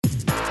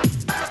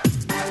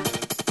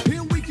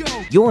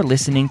You're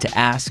listening to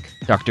Ask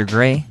Dr.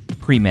 Gray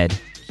Pre-Med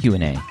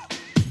Q&A.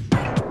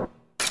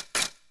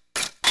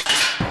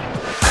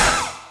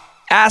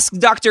 Ask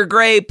Dr.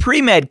 Gray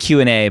Pre-Med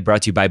Q&A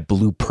brought to you by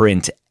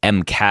Blueprint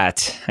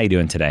MCAT. How you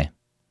doing today?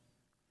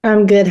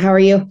 I'm good. How are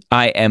you?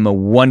 I am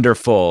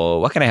wonderful.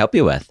 What can I help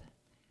you with?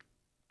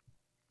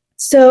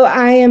 So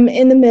I am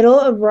in the middle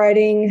of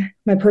writing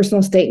my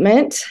personal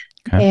statement,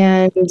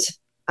 and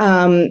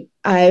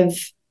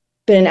I've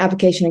been in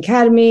Application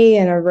Academy,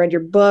 and I've read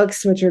your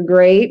books, which are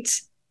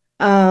great.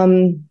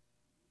 And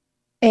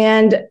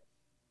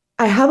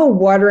I have a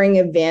watering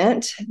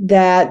event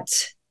that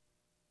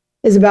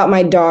is about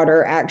my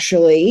daughter,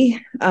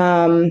 actually.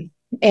 And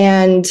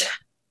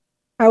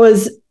I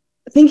was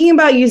thinking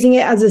about using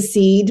it as a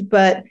seed,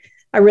 but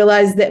I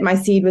realized that my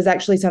seed was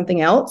actually something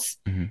else.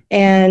 Mm-hmm.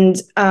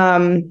 And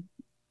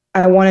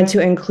I wanted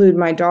to include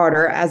my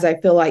daughter, as I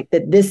feel like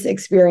that this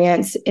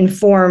experience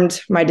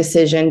informed my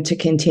decision to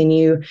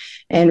continue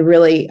and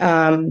really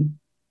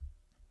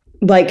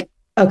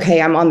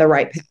okay, I'm on the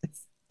right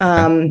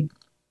path.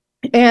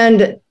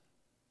 And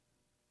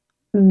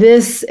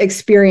this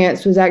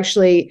experience was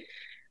actually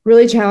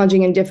really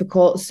challenging and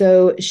difficult.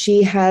 So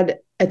she had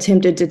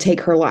attempted to take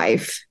her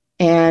life.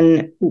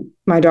 And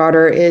my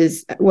daughter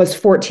was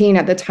 14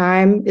 at the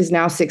time, is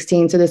now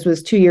 16. So this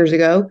was 2 years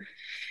ago.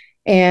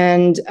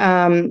 And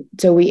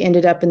so we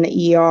ended up in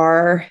the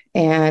ER,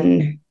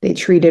 and they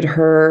treated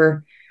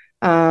her.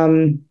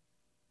 And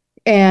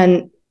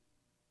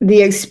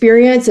the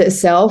experience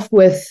itself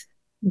with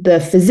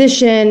the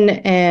physician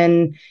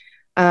and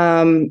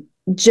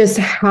just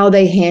how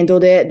they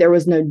handled it, there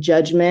was no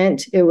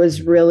judgment. It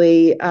was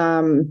really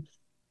a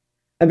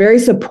very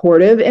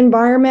supportive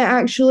environment,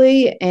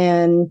 actually.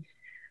 And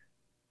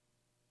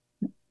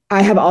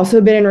I have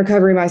also been in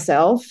recovery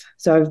myself.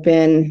 So I've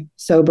been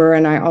sober,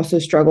 and I also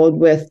struggled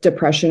with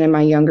depression in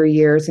my younger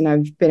years, and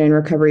I've been in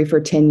recovery for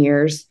 10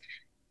 years.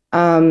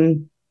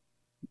 And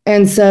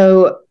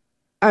so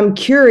I'm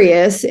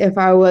curious, if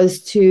I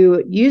was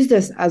to use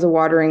this as a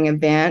watering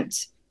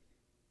event,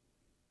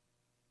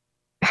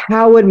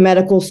 how would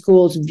medical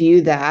schools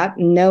view that,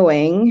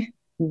 knowing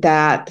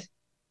that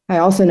I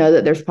also know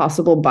that there's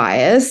possible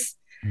bias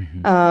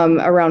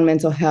around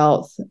mental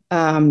health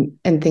and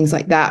things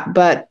like that.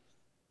 But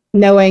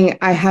knowing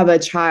I have a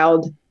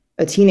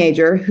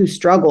teenager who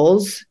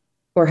struggles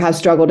or has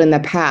struggled in the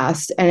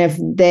past, and if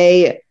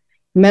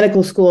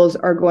medical schools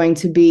are going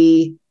to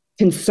be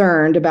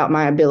concerned about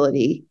my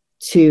ability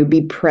to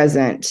be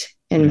present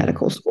in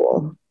medical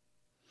school.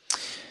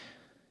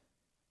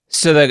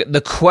 So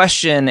the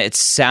question, it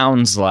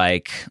sounds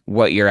like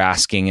what you're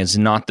asking is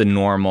not the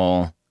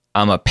normal,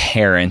 I'm a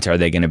parent, are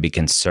they going to be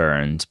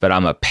concerned? But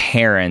I'm a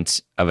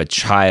parent of a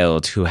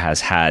child who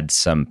has had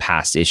some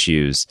past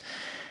issues.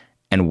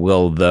 And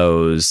will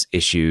those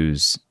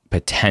issues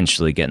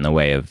potentially get in the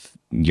way of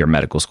your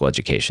medical school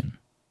education?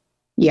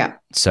 Yeah.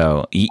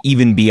 So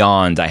even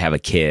beyond, I have a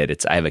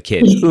kid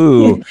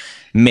who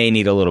may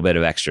need a little bit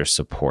of extra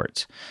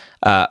support.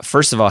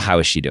 First of all, how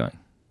is she doing?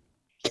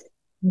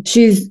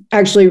 She's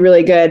actually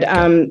really good.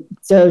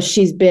 So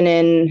she's been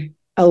in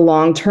a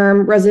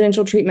long-term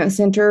residential treatment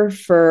center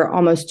for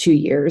almost 2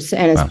 years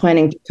and is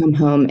planning to come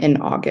home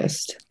in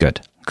August.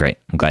 Good. Great.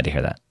 I'm glad to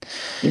hear that.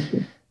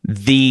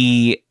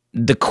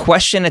 The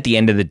question at the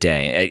end of the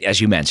day, as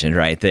you mentioned,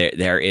 right,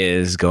 there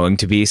is going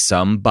to be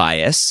some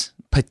bias,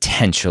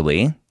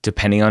 potentially,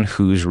 depending on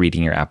who's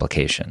reading your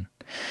application,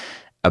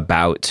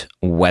 about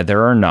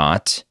whether or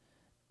not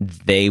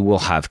they will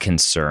have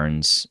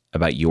concerns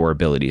about your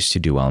abilities to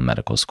do well in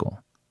medical school.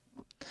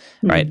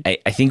 Right.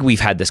 I think we've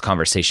had this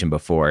conversation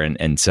before,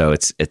 and so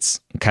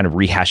it's kind of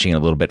rehashing it a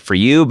little bit for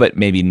you, but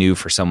maybe new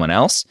for someone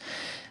else.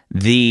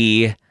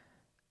 The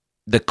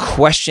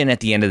question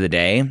at the end of the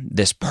day,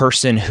 this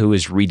person who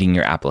is reading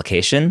your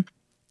application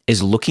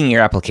is looking at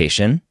your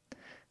application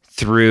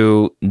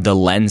through the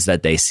lens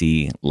that they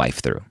see life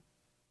through,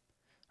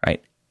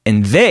 right?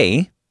 And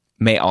they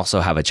may also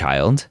have a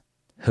child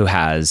who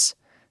has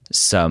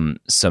some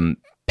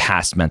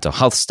past mental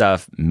health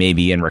stuff,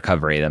 maybe in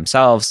recovery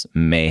themselves,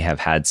 may have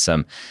had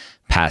some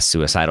past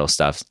suicidal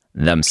stuff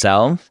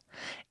themselves.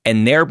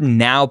 And they're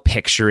now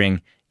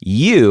picturing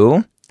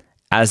you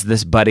as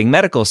this budding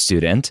medical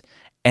student,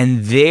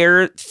 and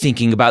they're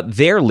thinking about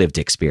their lived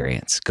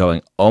experience,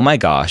 going, oh my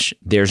gosh,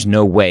 there's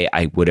no way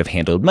I would have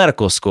handled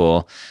medical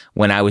school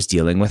when I was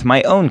dealing with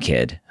my own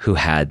kid who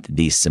had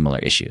these similar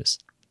issues.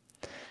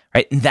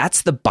 Right? And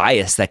that's the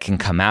bias that can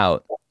come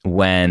out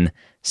when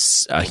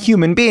a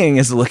human being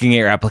is looking at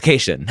your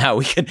application. Now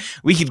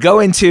we could go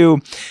into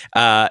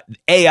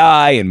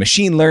AI and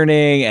machine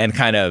learning and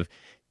kind of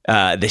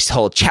this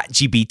whole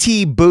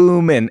ChatGPT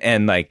boom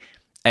and like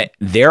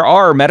there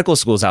are medical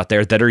schools out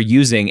there that are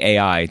using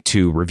AI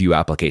to review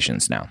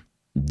applications now.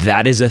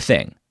 That is a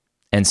thing.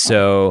 And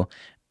so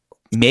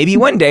maybe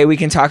one day we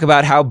can talk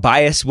about how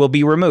bias will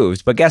be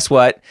removed. But guess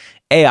what?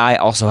 AI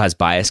also has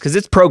bias because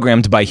it's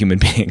programmed by human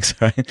beings,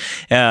 right?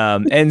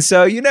 And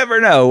so you never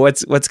know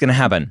what's going to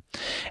happen.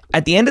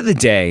 At the end of the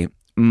day,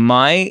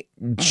 my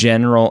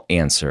general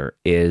answer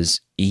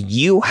is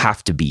you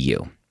have to be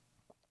you.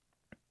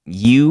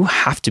 You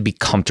have to be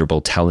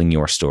comfortable telling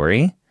your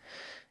story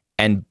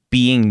and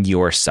being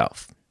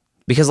yourself.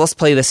 Because let's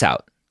play this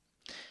out.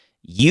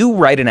 You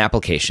write an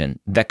application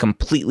that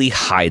completely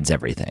hides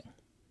everything,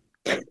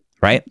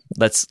 right?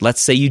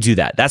 Let's say you do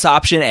that. That's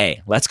option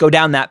A. Let's go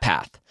down that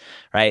path,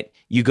 right?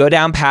 You go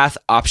down path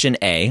option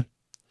A,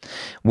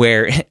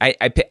 where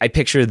I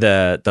picture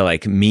the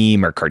like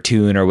meme or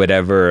cartoon or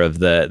whatever of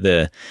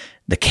the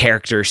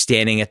character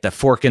standing at the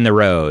fork in the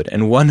road,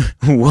 and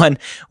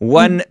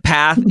one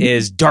path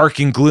is dark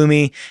and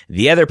gloomy,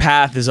 the other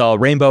path is all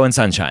rainbow and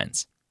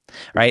sunshines,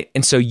 right?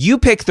 And so you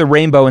pick the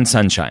rainbow and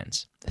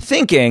sunshines,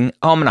 thinking,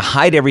 oh, I'm going to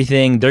hide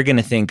everything. They're going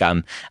to think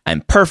I'm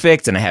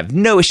perfect and I have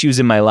no issues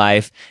in my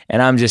life,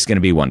 and I'm just going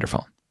to be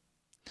wonderful.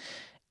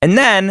 And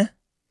then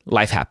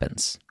life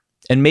happens,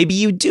 and maybe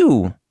you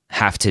do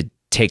have to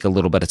take a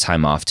little bit of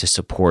time off to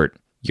support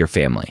your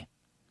family,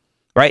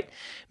 right?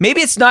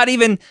 Maybe it's not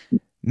even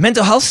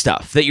mental health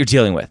stuff that you're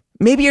dealing with.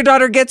 Maybe your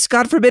daughter gets,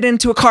 God forbid,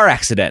 into a car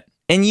accident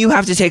and you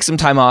have to take some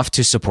time off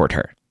to support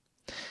her.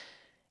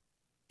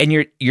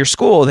 And your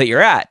school that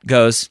you're at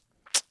goes,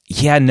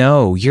 yeah,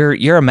 no,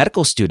 you're a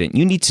medical student.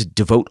 You need to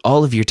devote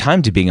all of your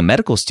time to being a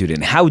medical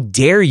student. How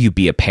dare you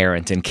be a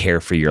parent and care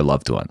for your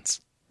loved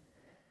ones,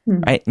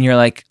 right? And you're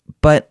like,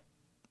 but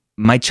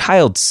my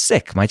child's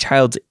sick, my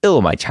child's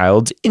ill, my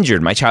child's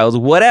injured, my child's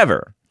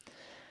whatever.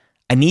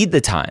 I need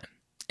the time.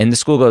 And the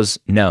school goes,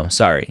 no,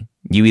 sorry.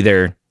 You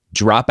either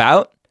drop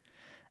out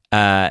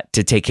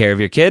to take care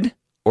of your kid,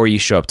 or you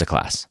show up to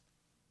class.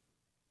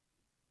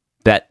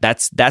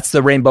 That's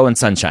the rainbow and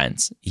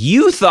sunshines.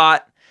 You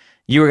thought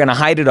you were going to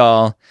hide it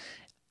all,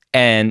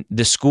 and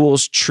the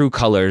school's true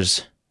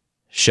colors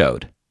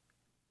showed.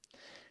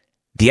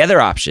 The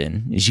other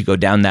option is you go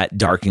down that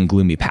dark and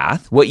gloomy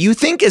path, what you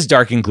think is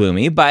dark and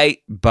gloomy, by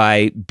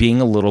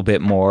being a little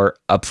bit more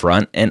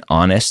upfront and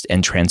honest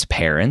and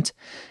transparent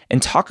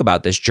and talk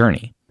about this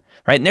journey,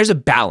 right? And there's a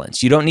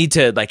balance. You don't need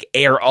to like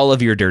air all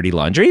of your dirty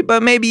laundry,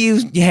 but maybe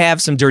you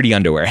have some dirty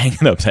underwear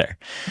hanging up there,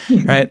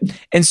 right?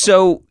 And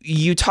so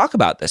you talk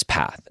about this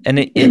path, and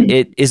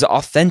it is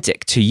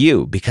authentic to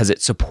you because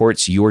it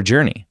supports your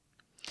journey.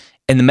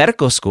 And the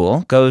medical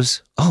school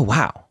goes, oh,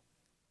 wow,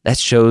 that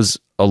shows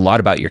a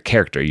lot about your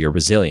character, your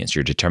resilience,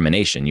 your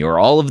determination, your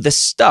all of this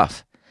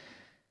stuff.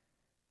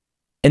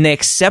 And they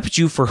accept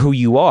you for who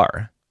you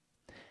are.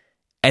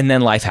 And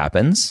then life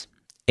happens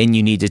and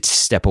you need to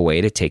step away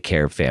to take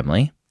care of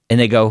family. And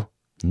they go,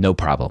 no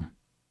problem.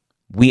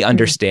 We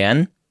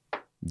understand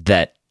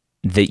that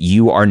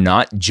you are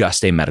not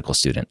just a medical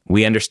student.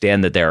 We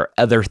understand that there are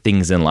other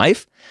things in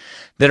life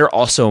that are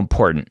also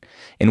important.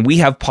 And we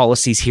have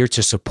policies here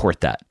to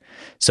support that.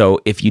 So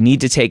if you need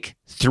to take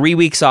 3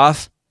 weeks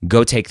off,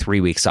 go take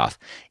 3 weeks off.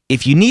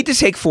 If you need to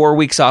take 4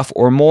 weeks off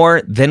or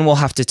more, then we'll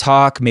have to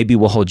talk. Maybe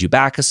we'll hold you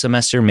back a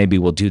semester. Maybe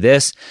we'll do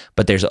this.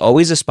 But there's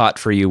always a spot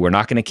for you. We're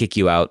not going to kick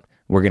you out.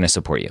 We're going to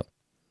support you.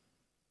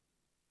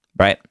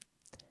 Right?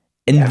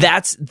 And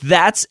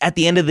that's at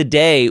the end of the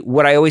day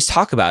what I always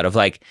talk about, of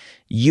like,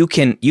 you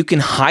can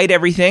hide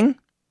everything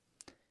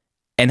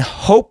and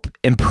hope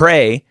and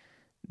pray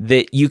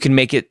that you can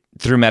make it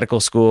through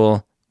medical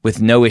school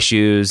with no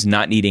issues,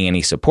 not needing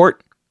any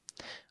support.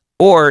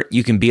 Or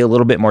you can be a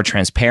little bit more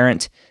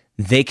transparent.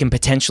 They can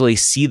potentially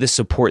see the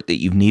support that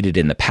you've needed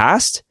in the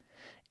past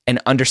and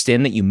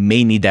understand that you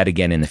may need that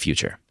again in the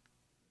future,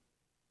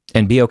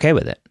 and be okay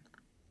with it.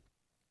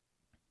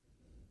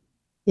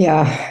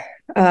 Yeah.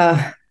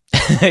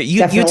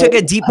 You took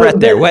a deep breath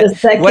there. What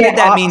did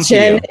that mean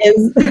to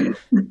you?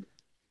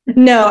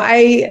 No,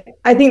 I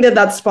think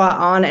that's spot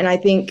on. And I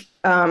think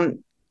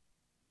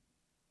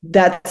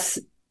that's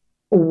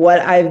what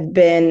I've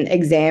been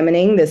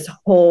examining this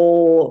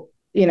whole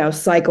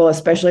cycle,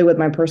 especially with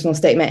my personal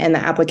statement and the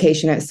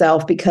application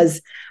itself,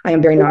 because I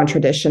am very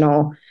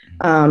non-traditional.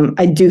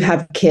 I do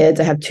have kids.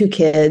 I have 2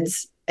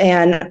 kids.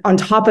 And on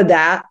top of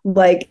that,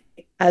 like,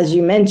 as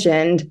you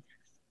mentioned,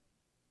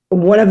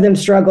 one of them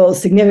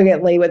struggles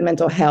significantly with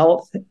mental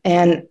health.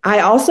 And I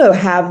also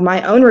have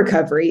my own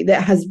recovery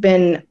that has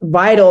been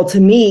vital to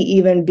me,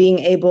 even being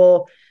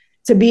able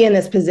to be in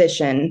this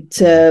position,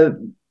 to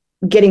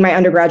getting my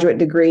undergraduate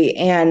degree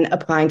and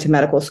applying to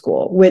medical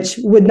school, which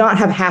would not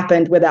have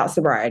happened without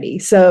sobriety.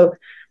 So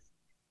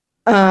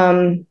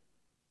I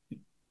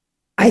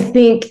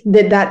think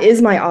that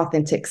is my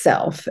authentic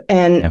self,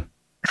 and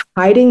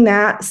hiding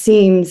that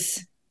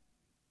seems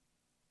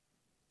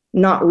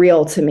not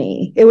real to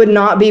me. It would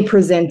not be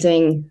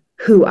presenting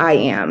who I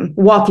am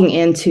walking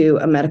into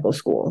a medical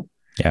school.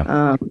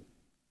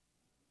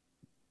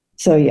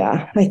 So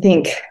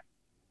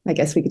I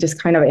guess we could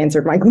just kind of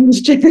answer my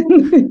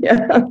question.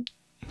 Yeah.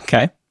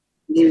 Okay.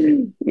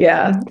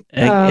 Yeah.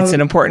 It's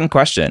an important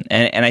question.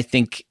 And I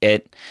think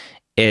it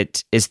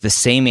is the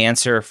same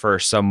answer for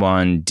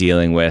someone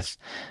dealing with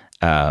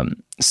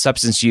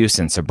substance use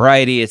and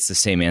sobriety. It's the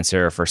same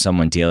answer for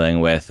someone dealing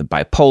with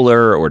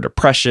bipolar or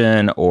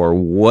depression or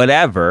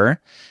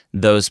whatever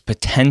those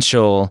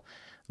potential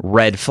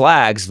red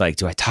flags, like,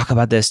 do I talk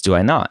about this? Do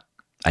I not?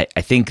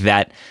 I think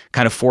that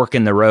kind of fork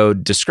in the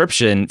road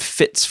description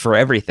fits for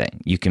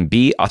everything. You can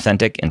be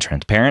authentic and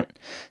transparent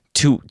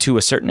to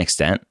a certain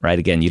extent, right?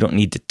 Again, you don't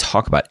need to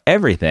talk about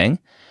everything,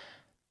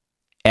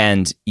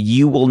 and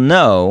you will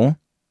know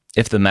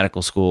if the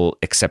medical school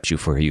accepts you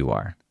for who you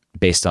are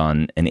based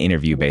on an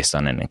interview, based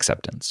on an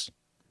acceptance.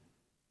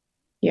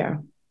 Yeah.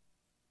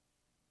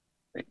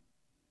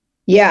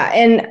 Yeah.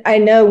 And I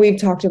know we've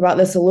talked about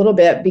this a little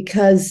bit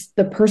because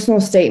the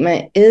personal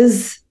statement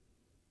is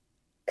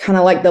kind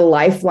of like the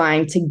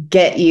lifeline to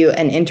get you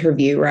an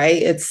interview,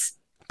 right? It's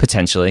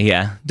potentially,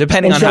 yeah.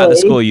 Depending on how the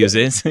school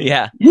uses.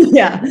 Yeah.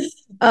 Yeah.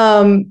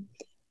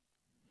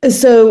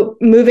 So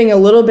moving a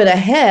little bit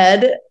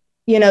ahead,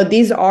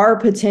 these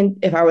are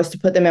if I was to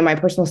put them in my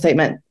personal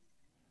statement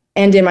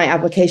and in my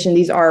application,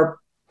 these are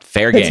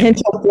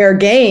potential fair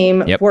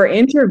game for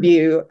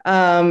interview.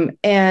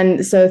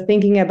 And so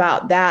thinking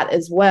about that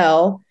as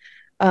well.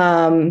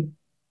 And,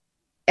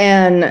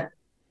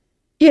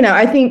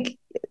 I think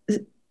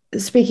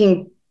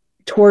speaking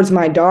towards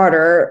my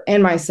daughter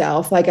and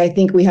myself, like, I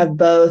think we have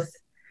both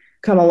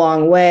come a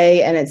long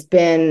way, and it's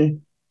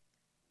been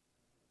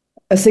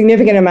a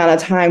significant amount of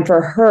time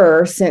for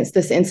her since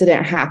this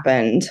incident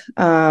happened,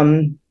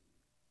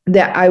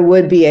 that I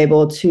would be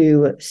able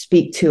to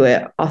speak to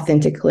it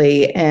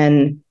authentically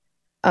and,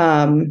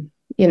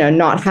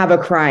 not have a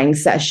crying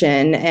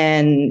session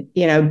and,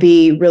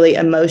 be really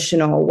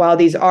emotional. While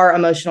these are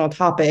emotional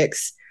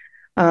topics,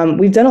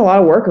 we've done a lot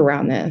of work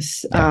around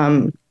this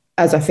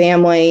as a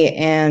family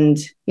and,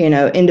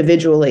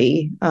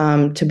 individually,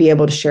 to be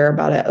able to share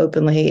about it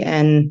openly,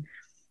 and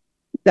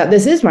that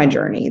this is my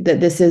journey, that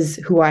this is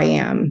who I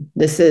am.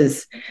 This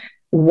is,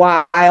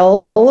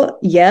 while,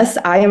 yes,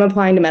 I am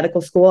applying to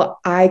medical school,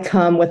 I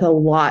come with a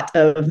lot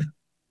of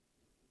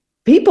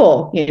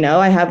people,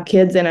 I have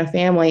kids and a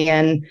family,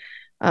 and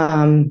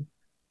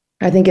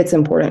I think it's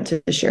important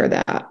to share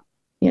that,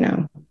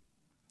 Yeah.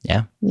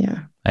 Yeah.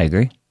 I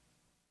agree.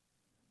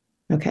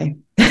 Okay.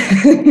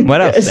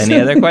 What else? Any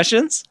other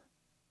questions?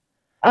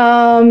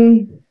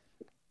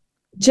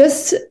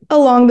 Just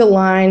along the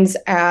lines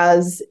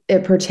as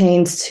it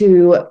pertains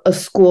to a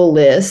school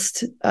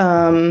list,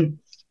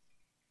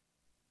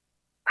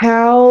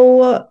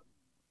 how,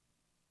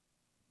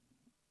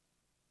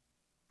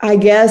 I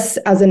guess,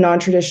 as a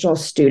non-traditional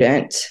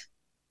student,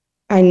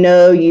 I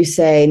know you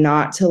say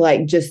not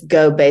to just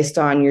go based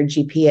on your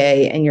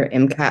GPA and your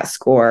MCAT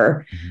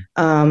score.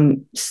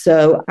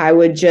 So I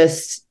would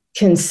just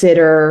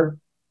consider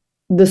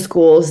the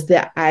schools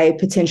that I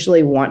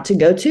potentially want to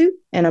go to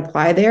and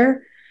apply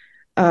there.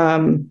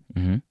 Yeah.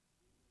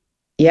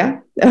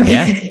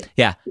 Okay.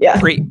 Yeah.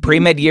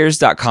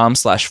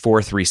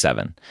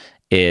 Premedyears.com/437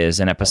 is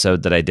an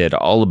episode that I did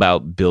all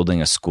about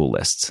building a school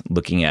list,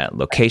 looking at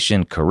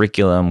location,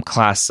 curriculum,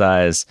 class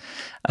size,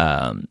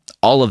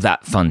 all of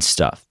that fun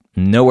stuff.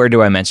 Nowhere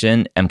do I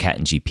mention MCAT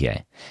and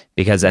GPA,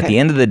 because at the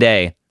end of the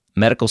day,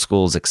 medical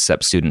schools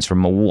accept students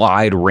from a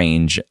wide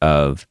range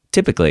of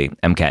typically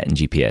MCAT and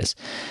GPAs.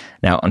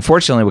 Now,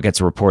 unfortunately, what gets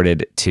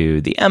reported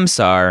to the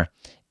MSAR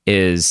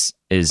is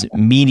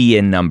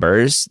median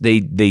numbers. They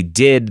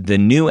did the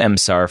new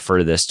MSAR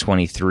for this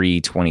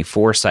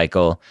 23-24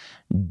 cycle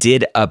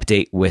did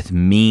update with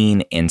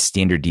mean and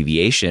standard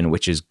deviation,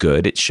 which is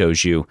good. It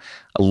shows you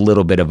a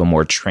little bit of a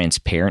more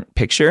transparent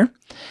picture,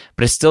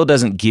 but it still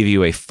doesn't give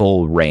you a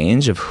full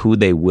range of who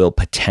they will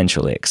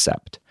potentially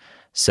accept.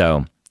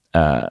 So,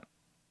 don't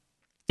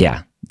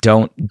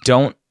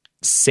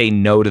say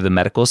no to the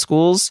medical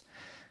schools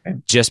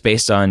just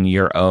based on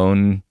your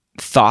own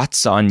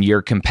thoughts on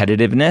your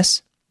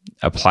competitiveness.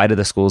 Apply to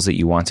the schools that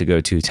you want to go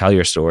to, tell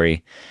your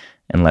story,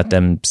 and let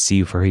them see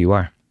you for who you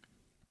are.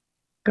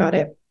 Got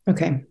it.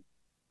 Okay.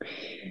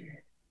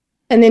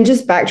 And then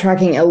just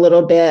backtracking a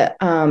little bit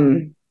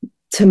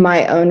to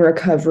my own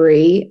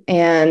recovery.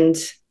 And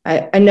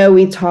I know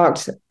we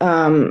talked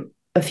a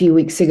few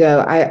weeks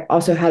ago. I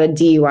also had a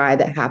DUI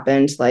that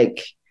happened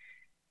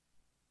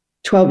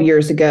 12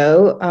 years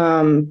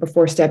ago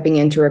before stepping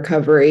into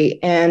recovery,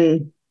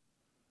 and,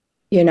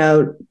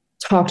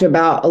 talked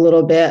about a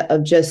little bit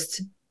of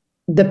just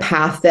the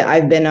path that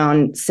I've been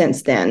on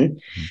since then.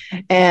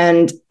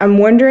 And I'm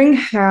wondering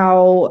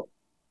how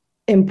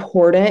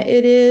important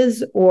it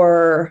is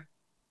or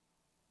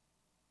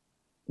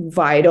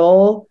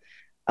vital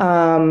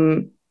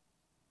that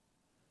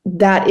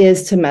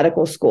is to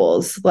medical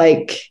schools.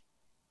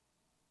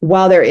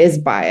 While there is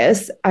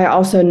bias, I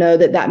also know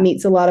that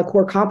meets a lot of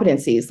core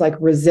competencies like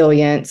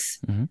resilience,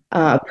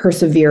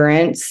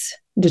 perseverance,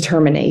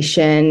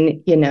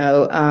 determination,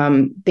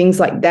 things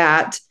like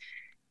that.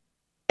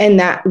 And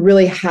that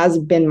really has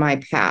been my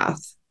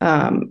path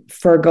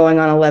for going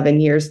on 11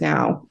 years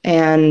now.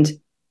 And,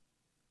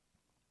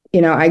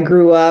 I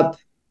grew up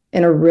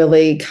in a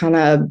really kind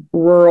of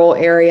rural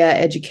area.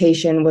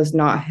 Education was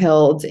not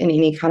held in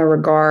any kind of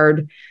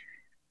regard.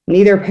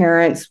 Neither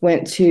parents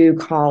went to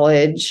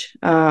college,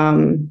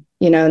 and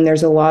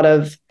there's a lot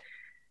of,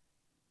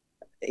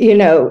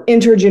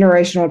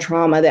 intergenerational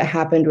trauma that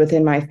happened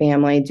within my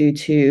family due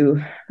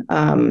to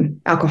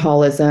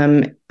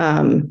alcoholism,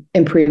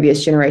 in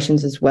previous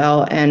generations as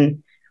well.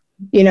 And,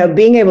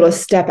 being able to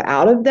step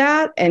out of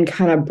that and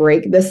kind of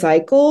break the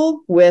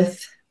cycle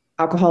with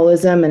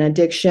alcoholism and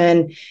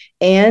addiction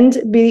and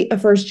be a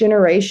first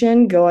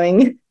generation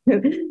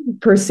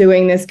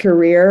pursuing this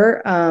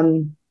career.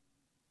 I'm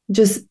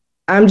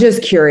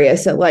just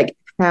curious at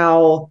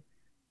how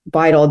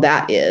vital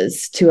that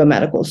is to a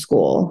medical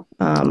school.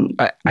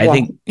 I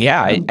think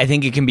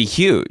it can be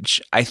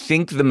huge. I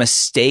think the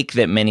mistake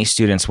that many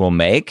students will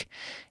make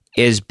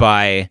is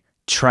by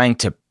trying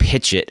to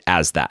pitch it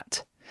as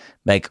that.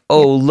 Like,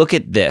 look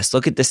at this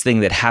thing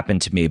that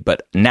happened to me,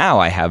 but now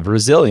I have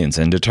resilience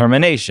and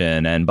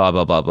determination and blah,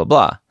 blah, blah, blah,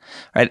 blah.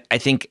 Right? I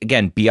think,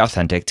 again, be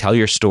authentic, tell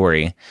your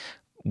story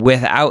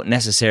without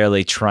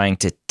necessarily trying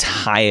to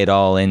tie it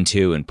all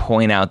into and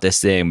point out this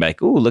thing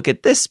like, look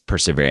at this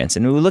perseverance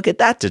and look at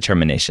that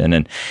determination.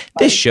 And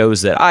this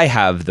shows that I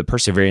have the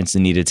perseverance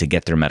needed to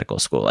get through medical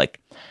school. Like,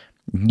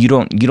 you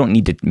don't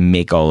need to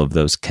make all of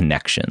those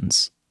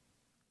connections.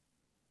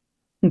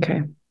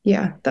 Okay.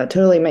 Yeah, that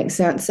totally makes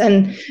sense.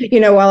 And,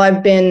 while I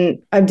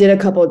did a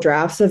couple of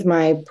drafts of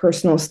my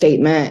personal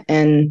statement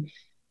and,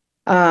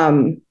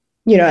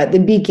 at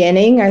the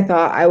beginning, I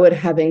thought I would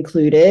have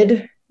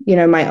included,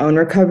 my own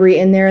recovery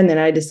in there. And then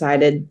I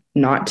decided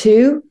not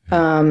to.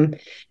 And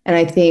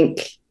I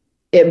think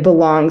it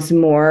belongs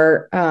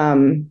more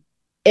in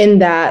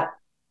that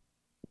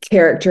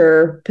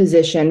character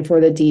position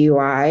for the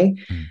DUI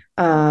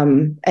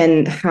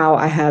and how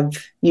I have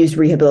used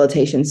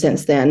rehabilitation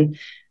since then.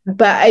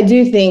 But I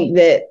do think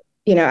that,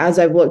 as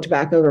I've looked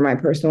back over my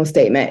personal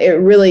statement, it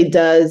really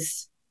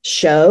does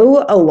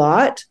show a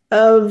lot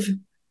of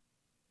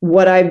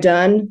what I've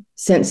done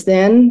since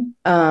then.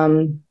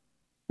 And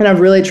I've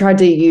really tried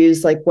to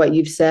use what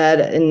you've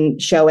said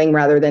and showing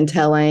rather than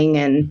telling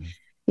and,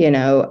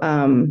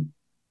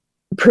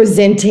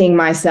 presenting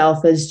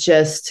myself as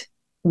just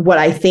what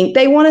I think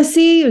they want to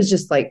see. It was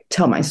just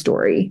tell my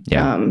story.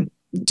 Yeah.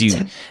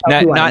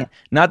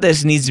 Not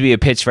this needs to be a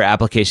pitch for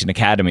Application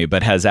Academy,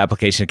 but has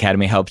Application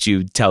Academy helped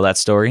you tell that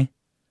story?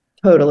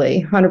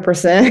 Totally.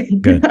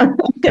 100%. Good.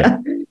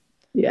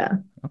 Yeah.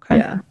 Okay.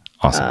 Yeah.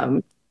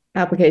 Awesome.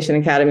 Application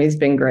Academy has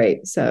been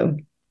great. So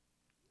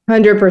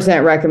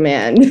 100%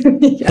 recommend.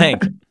 Yeah.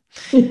 Thanks.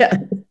 Yeah.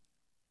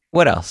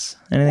 What else?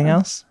 Anything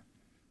else?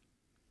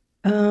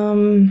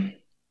 No,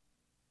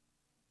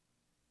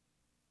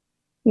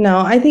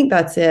 I think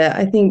that's it.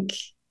 I think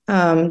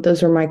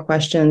those are my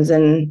questions,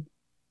 and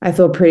I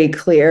feel pretty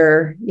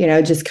clear,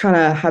 just kind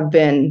of have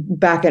been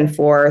back and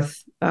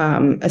forth,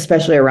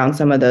 especially around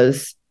some of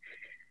those,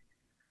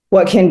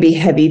 what can be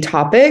heavy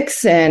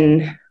topics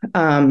and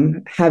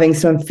having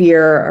some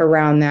fear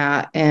around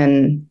that.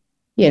 And,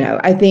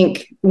 I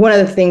think one of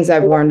the things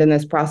I've learned in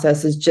this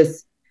process is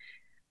just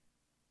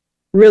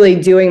really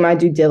doing my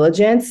due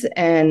diligence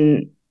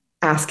and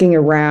asking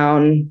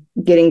around,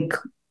 getting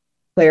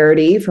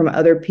clarity from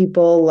other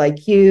people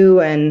like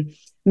you and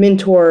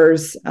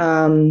mentors.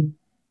 And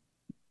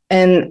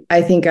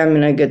I think I'm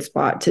in a good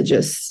spot to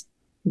just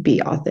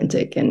be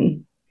authentic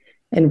and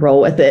roll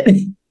with it.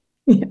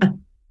 Yeah.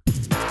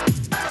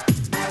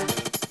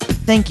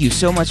 Thank you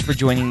so much for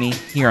joining me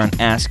here on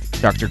Ask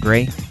Dr.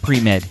 Gray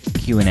Pre-Med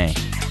Q&A.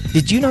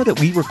 Did you know that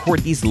we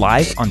record these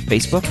live on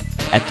Facebook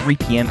at 3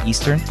 p.m.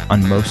 Eastern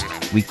on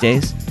most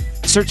weekdays?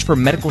 Search for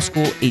Medical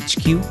School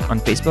HQ on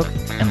Facebook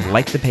and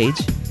like the page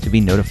to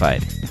be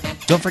notified.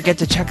 Don't forget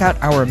to check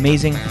out our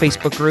amazing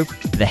Facebook group,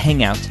 The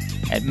Hangout,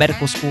 at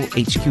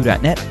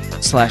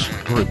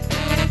medicalschoolhq.net/group.